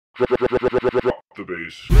The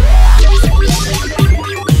bass.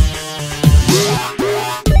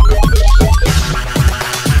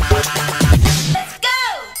 Let's go!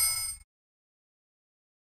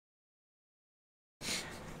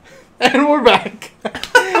 And we're back.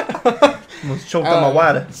 Almost choked on my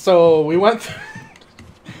water. So we went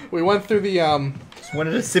through the Just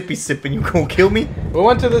wanted a sippy sip and you gonna kill me? we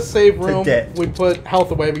went to the save room. death. We put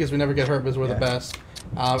health away because we never get hurt because we're the Yeah. best.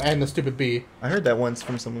 And the stupid bee. I heard that once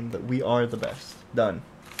from someone that we are the best. Done.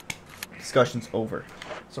 Discussion's over.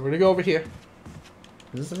 So we're gonna go over here.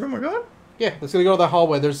 Is this the room we're going? Yeah, let's go to the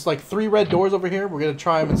hallway. There's like 3 red doors over here. We're gonna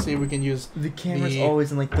try them and see if we can use. The camera's the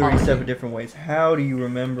always in like 37 different ways. How do you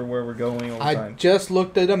remember where we're going all the I time? just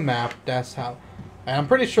looked at a map. That's how. And I'm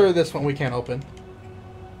pretty sure this one we can't open.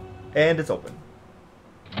 And it's open.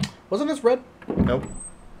 Wasn't this red? Nope.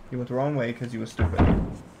 You went the wrong way because you were stupid.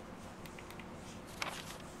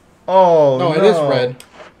 Oh, no. No, it is red.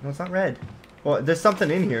 No, it's not red. Well, there's something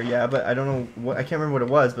in here, yeah, but I don't know what. I can't remember what it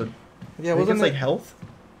was, but Yeah, I think wasn't it's it like health?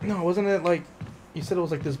 No, wasn't it like you said it was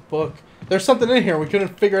like this book? There's something in here. We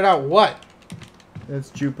couldn't figure it out. What? It's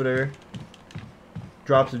Jupiter.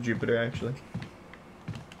 Drops of Jupiter, actually.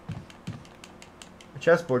 A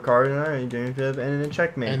chessboard card, and a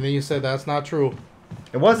checkmate. And then you said that's not true.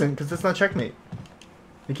 It wasn't, because that's not checkmate.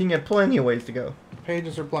 The king had plenty of ways to go.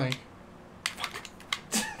 Pages are blank.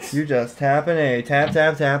 You just tapping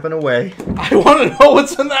tapping away. I want to know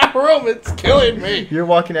what's in that room. It's killing me. You're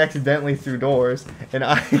walking accidentally through doors, and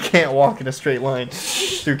I can't walk in a straight line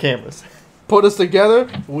through cameras. Put us together,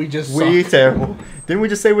 we just We suck. terrible. Didn't we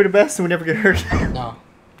just say we're the best and we never get hurt? No,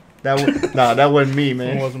 that wasn't me, it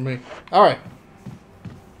man. wasn't me. All right,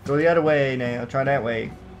 Go the other way now. Try that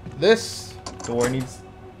way. this. Door needs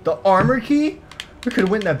the armor key. We could have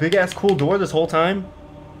went in that big ass cool door this whole time.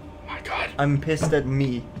 Oh my God. I'm pissed at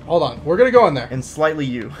me Hold on, we're gonna go in there, and slightly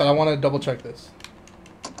you. but I want to double check this.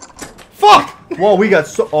 Fuck! Whoa, we got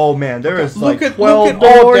so. Oh man, there is Look like at- 12 look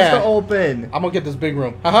at all doors that. to open. I'm gonna get this big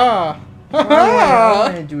room. Haha. I'm Haha.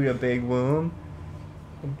 gonna do a big wound.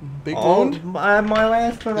 Big Oh, wound. my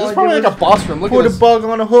last one. This is all I probably did like a was boss room. Look at put a this. bug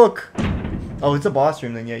on a hook. Oh, it's a boss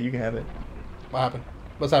room then. Yeah, you can have it. What happened?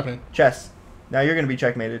 What's happening? Chess. Now you're gonna be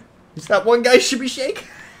checkmated. It's that one guy should be shake.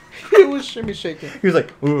 It was shimmy shaking. He was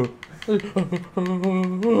like, ooh,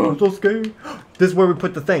 I'm so scared. This is where we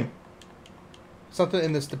put the thing. Something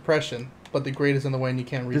in this depression, but the grate is in the way and you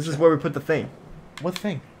can't reach This is it. where we put the thing. What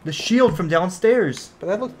thing? The shield from downstairs. But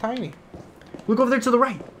that looks tiny. Look over there to the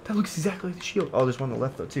right. That looks exactly like the shield. Oh, there's one on the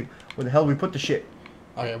left though too. Where the hell did we put the shit?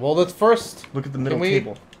 Okay, well let's first. Look at the middle Can we-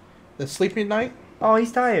 table. The sleeping night? Oh,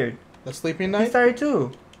 he's tired. The sleeping He's night? tired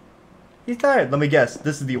too. He's tired. Let me guess.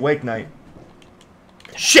 This is the awake night.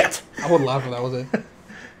 Shit! I would laugh if that was it.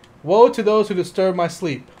 Woe to those who disturb my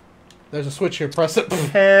sleep. There's a switch here. Press it.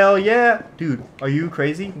 Hell yeah. Dude, are you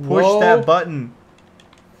crazy? Push Whoa. that button.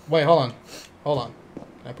 Wait, hold on. Hold on. Can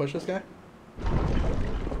I push this guy?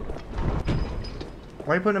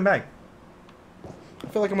 Why are you putting him back? I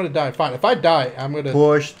feel like I'm gonna die. Fine. If I die, I'm gonna.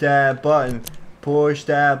 Push that button. Push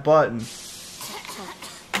that button.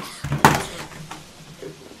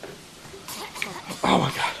 Oh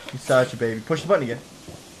my God. You're such a baby. Push the button again.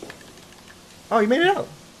 Oh, you made it out.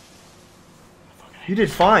 You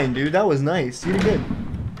did fine, dude. That was nice. You did good.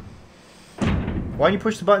 Why didn't you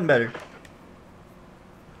push the button better?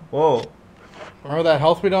 Whoa. Remember that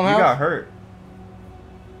health we don't You have? got hurt.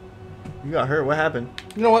 You got hurt. What happened?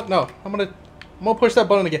 You know what? No. I'm gonna push that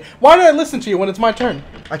button again. Why did I listen to you when it's my turn?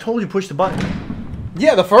 I told you push the button.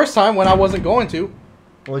 Yeah, the first time when I wasn't going to.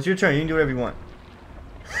 Well, it's your turn. You can do whatever you want.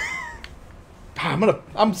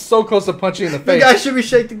 I'm so close to punching you in the The face. guy should be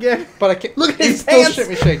shaked again. But I can't. Look at He's his still pants. shit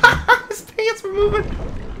me shaking. His pants were moving.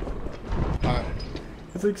 Alright.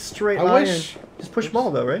 It's like straight I iron. wish- Just push them all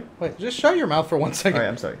though, right? Wait, just shut your mouth for 1 second. Alright,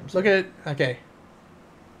 I'm sorry. Look at it. Okay.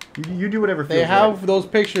 You do whatever feels They have right. those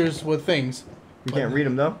pictures with things. You can't read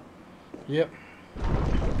them though. Yep.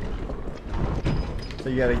 So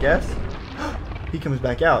you gotta guess. He comes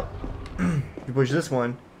back out. You push this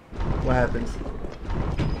one. What happens?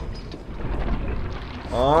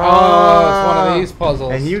 Oh, it's one of these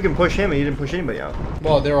puzzles. And you can push him, and you didn't push anybody out.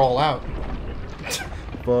 Well, they're all out.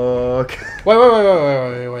 Fuck.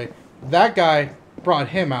 Wait. That guy brought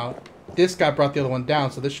him out. This guy brought the other one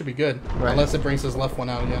down, so this should be good. Right. Unless it brings his left one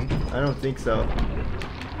out again. I don't think so.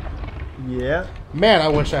 Yeah. Man, I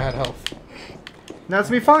wish I had health. Now it's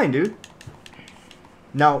gonna be fine, dude.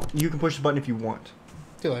 Now you can push the button if you want.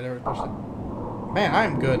 Too late, I already pushed it. Man, I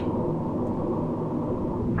am good.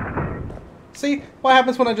 See? What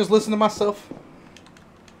happens when I just listen to myself?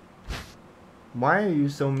 Why are you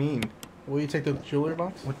so mean? Will you take the jewelry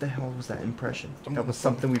box? What the hell was that impression? Don't That move was the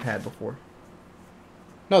phone. something we've had before.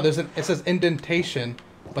 No, it says indentation,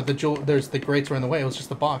 but there's the grates were in the way. It was just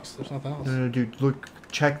the box. There's nothing else. No, dude. Look,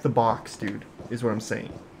 check the box, dude. Is what I'm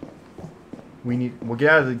saying. We'll get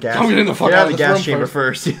out of the gas. I'm getting the fuck get out out of of the this gas room chamber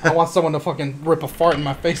first. first. I want someone to fucking rip a fart in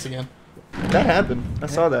my face again. That happened. I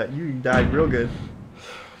saw that. You died real good.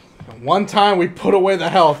 One time we put away the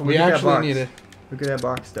health. We Look at that actually box. need it. Look at that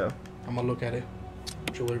box, though. I'm gonna look at it.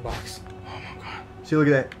 Jewelry box. Oh my god. See, look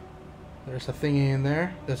at that. There's a thingy in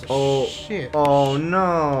there. There's a Oh, shit. Oh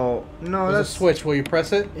no, no, There's that's a switch. Will you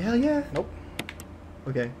press it? Hell yeah. Nope.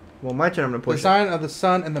 Okay. Well, my turn. I'm gonna push The sign of the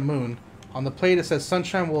sun and the moon. On the plate it says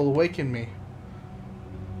sunshine will awaken me.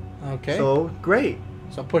 Okay. it. So great.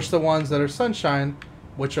 So push the ones that are sunshine,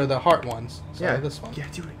 which are the heart ones. So Yeah. this one. Yeah.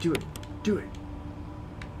 Do it. Do it. Do it.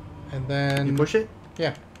 And then You push it.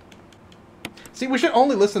 Yeah. See, we should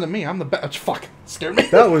only listen to me. I'm the best. Fuck. Scared me.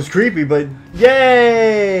 That was creepy, but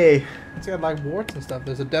yay! It's got like warts and stuff.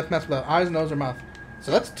 There's a death mask without eyes, nose, or mouth.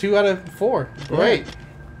 So that's 2 out of 4. Great.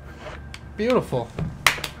 Beautiful.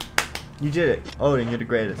 You did it, Odin. You're the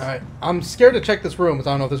greatest. All right. I'm scared to check this room because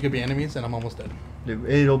I don't know if there's gonna be enemies, and I'm almost dead. Dude,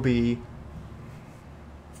 it'll be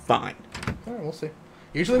fine. All right, we'll see.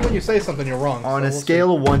 Usually when you say something, you're wrong. On so a we'll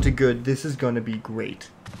scale of 1 to good, this is gonna be great. see.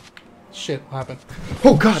 Shit, what happened?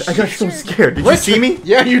 Oh God, I got so scared. Did you see me?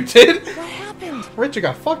 Yeah, you did. What happened? Richard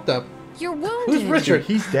got fucked up. You're wounded. Who's Richard? Dude,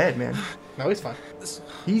 he's dead, man. No, he's fine. This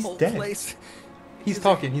He's whole dead. place He's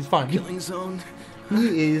talking. He's fine. killing zone.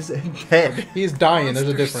 He is dead. He's dying. There's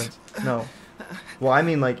a Monsters. difference. No. Well, I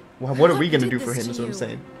mean, like, what are we gonna did do for this him? to Is what I'm you?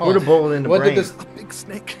 saying. Oh, Put a bullet in the what brain. did this A big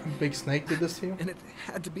snake, big snake did this to you? and it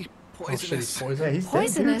had to be Oh shit, he's poisonous. Yeah, poisoned. he's dead, dude.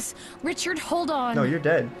 Poisonous. Richard, hold on. No, you're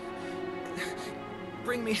dead.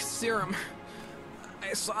 Bring me serum.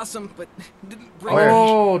 I saw some, but didn't bring Where? it.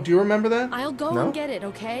 Oh, do you remember that? I'll go No? and get it,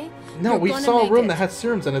 okay? No, You're we gonna saw a make room it. that had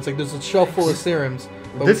serums in it. It's like there's a shelf full of serums.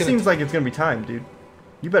 But This we can- seems like it's gonna be time, dude.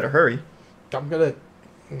 You better hurry. I'm gonna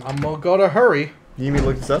go to hurry. You need me to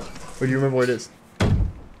look this up, or do you remember where it is?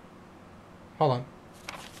 Hold on.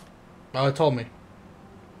 Oh, it told me.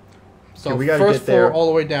 So Okay, we gotta first get there. floor all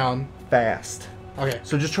the way down. Fast. Okay.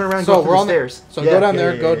 So just turn around and So go we're through on the stairs. So Yeah, go down yeah,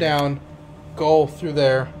 there, yeah, go yeah. down, go through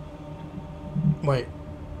there. Wait,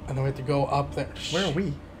 and then we have to go up there. Where are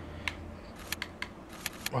we?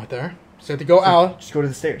 Right there. So you have to go out. Just go to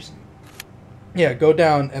the stairs. Yeah, go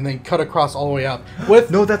down and then cut across all the way up. With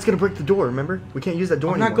No, that's gonna break the door. Remember? We can't use that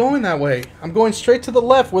door I'm anymore. not going that way. I'm going straight to the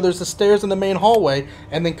left where there's the stairs in the main hallway,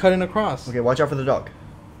 and then cutting across. Okay, watch out for the dog.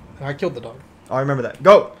 I killed the dog. Oh, I remember that.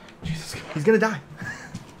 Go. Jesus Christ. He's gonna die.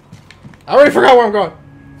 I already forgot where I'm going.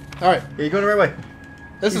 All right, Yeah, you're going the right way.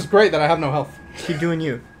 this is great that I have no health. Keep doing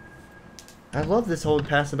you. I love this whole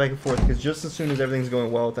passing back and forth because just as soon as everything's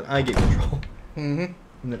going well, then I get control, Mm-hmm.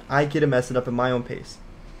 and then I get to mess it up at my own pace.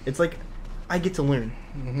 It's like I get to learn,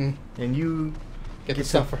 Mm-hmm. and you Get to to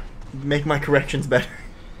suffer. make my corrections better.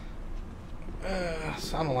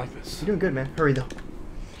 So I don't like this. You're doing good, man. Hurry though.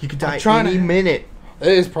 He could die trying any to- minute. It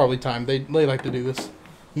is probably time. They like to do this.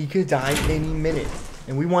 He could die any minute,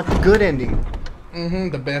 and we want the good ending. Mm-hmm.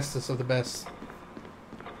 The bestest of the best.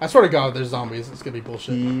 I swear to God, there's zombies. It's gonna be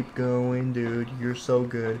bullshit. Keep going, dude. You're so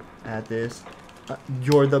good at this.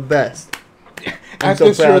 You're the best. I'm At so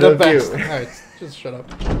this, you're proud the of best. you. All right, just shut up.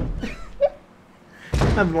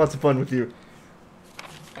 Having lots of fun with you.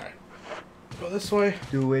 All right, go this way.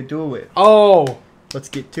 Do it, do it. Oh, Let's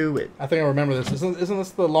get to it. I think I remember this. Isn't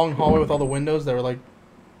this the long hallway with all the windows that were like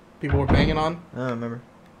people were banging on? I don't remember.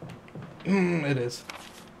 It is.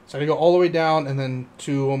 So I gotta go all the way down and then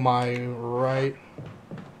to my right.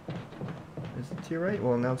 Is it to your right?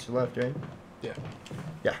 Well, now it's your left, right? Yeah.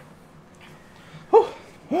 Yeah.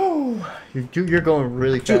 Whew. You're going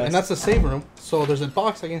really fast. Dude, and that's the save room. So there's a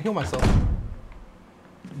box I can heal myself.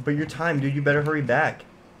 But your time, dude. You better hurry back.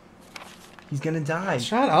 He's gonna die.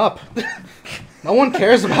 Shut up. No one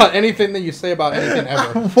cares about anything that you say about anything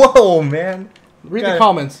ever. Whoa, man. Read Got the it.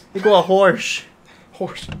 comments. You go a horse.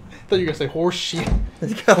 Horse. I thought you were gonna say horse shit.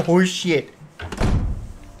 You got horse shit.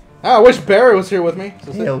 Ah, I wish Barry was here with me.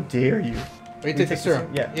 So How dare you? Wait, take the serum.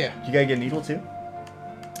 Yeah. Yeah. You gotta get a needle too?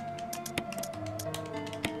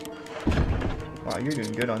 Wow, you're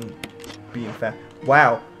doing good on being fat.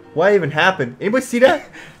 Wow. What even happened? Anybody see that?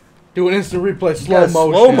 Do an instant replay, You slow gotta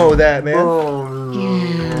motion. slow-mo that, man.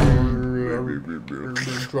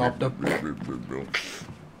 Dropped up.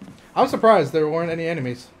 I'm surprised there weren't any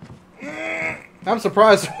enemies. I'm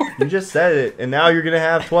surprised. You just said it, and now you're gonna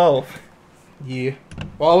have 12. Yeah.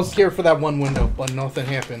 Well, I was scared for that one window, but nothing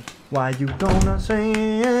happened. Why you gonna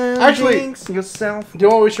say Actually- jinx yourself? Do you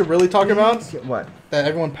know what we should really talk about? What? That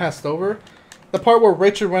everyone passed over? The part where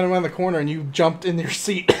Richard went around the corner and you jumped in your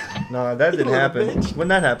seat. No, that didn't little happen. bitch. When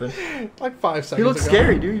that happened? Like 5 seconds He looked ago.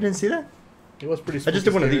 scary, dude. You didn't see that? He was pretty I just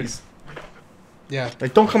did one of scary. these. Yeah.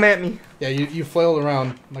 Like, don't come at me. Yeah, you flailed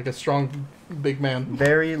around like a strong, big man.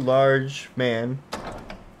 Very large man.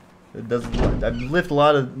 It doesn't. I lift a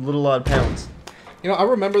lot of pounds. You know, I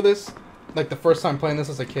remember this, like the first time playing this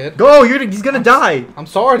as a kid. Go! He's gonna die. I'm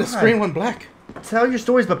sorry, the God. screen went black. Tell your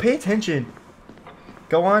stories, but pay attention.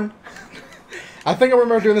 Go on. I think I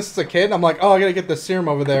remember doing this as a kid. I'm like, oh, I gotta get the serum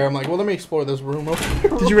over there. I'm like, well, let me explore this room over here.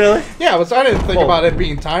 Did you really? Yeah, but I didn't think Whoa. about it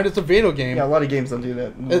being timed. It's a video game. Yeah, a lot of games don't do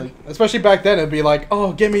that. Especially back then, it'd be like,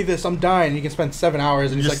 oh, give me this, I'm dying. You can spend 7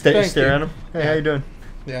 hours, and You he's just like, thank stare you. at him. Hey, how you doing?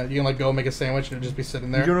 Yeah, you can like go make a sandwich and it'd just be sitting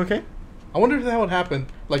You there. doing okay? I wonder if that would happen.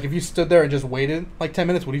 Like, if you stood there and just waited like 10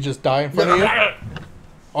 minutes, would he just die in front of you?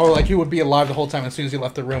 Or like he would be alive the whole time. As soon as he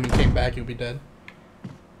left the room and came back, he would be dead.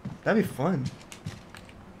 That'd be fun.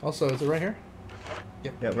 Also, is it right here?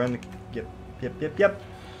 Yeah, around the. Yep.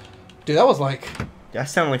 Dude, that was like... Yeah, I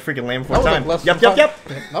sounded like freaking Lamb That before was time. like less Yep.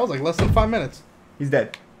 than That was like less than 5 minutes. He's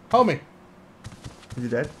dead. Homie. Is he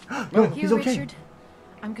dead? No, Here, he's okay. Richard.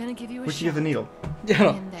 I'm gonna give you a Where'd she shot. get the needle? Yeah, no,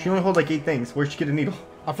 In She there. only hold like 8 things. Where'd she get a needle?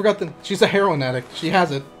 I forgot that she's a heroin addict. She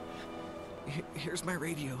has it. Here's my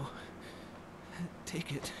radio.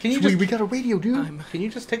 Take it. Can you Sweet, just... we got a radio, dude. Can you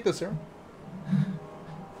just take the serum?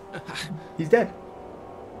 He's dead.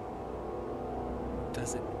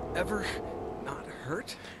 Does it ever not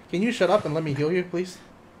hurt? Can you shut up and let me heal you, please?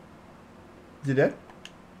 Is he dead?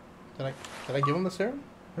 Did I give him the serum?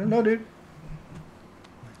 I don't know, dude.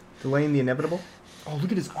 Delaying the inevitable. Oh,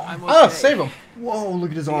 look at his arm. I'm Oh, okay. save him. Whoa,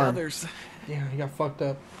 look at his The arm. others. Yeah, he got fucked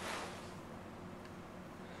up.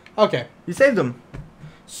 Okay, You saved him.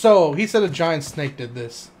 so he said a giant snake did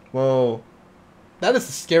this. Whoa. That is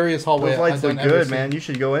the scariest hallway Those lights I've look ever good, seen. man. You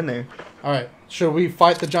should go in there. All right, should we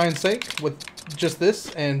fight the giant snake with just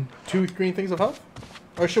this and 2 green things of health,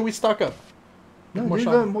 or should we stock up? No, More dude,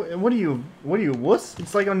 shot. what are you, wuss?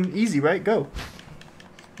 It's like on easy, right? Go.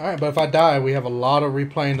 All right, but if I die, we have a lot of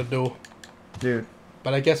replaying to do. Dude.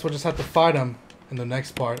 But I guess we'll just have to fight him in the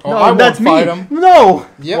next part. Or No, I won't that's me. fight him. No.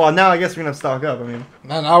 Yep. Well, now I guess we're gonna have to stock up. I mean,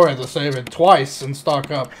 And now we have to save it twice and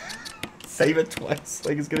stock up. save it twice.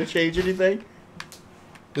 Like it's gonna change anything.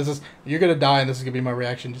 You're gonna die, and this is gonna be my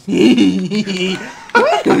reaction. Just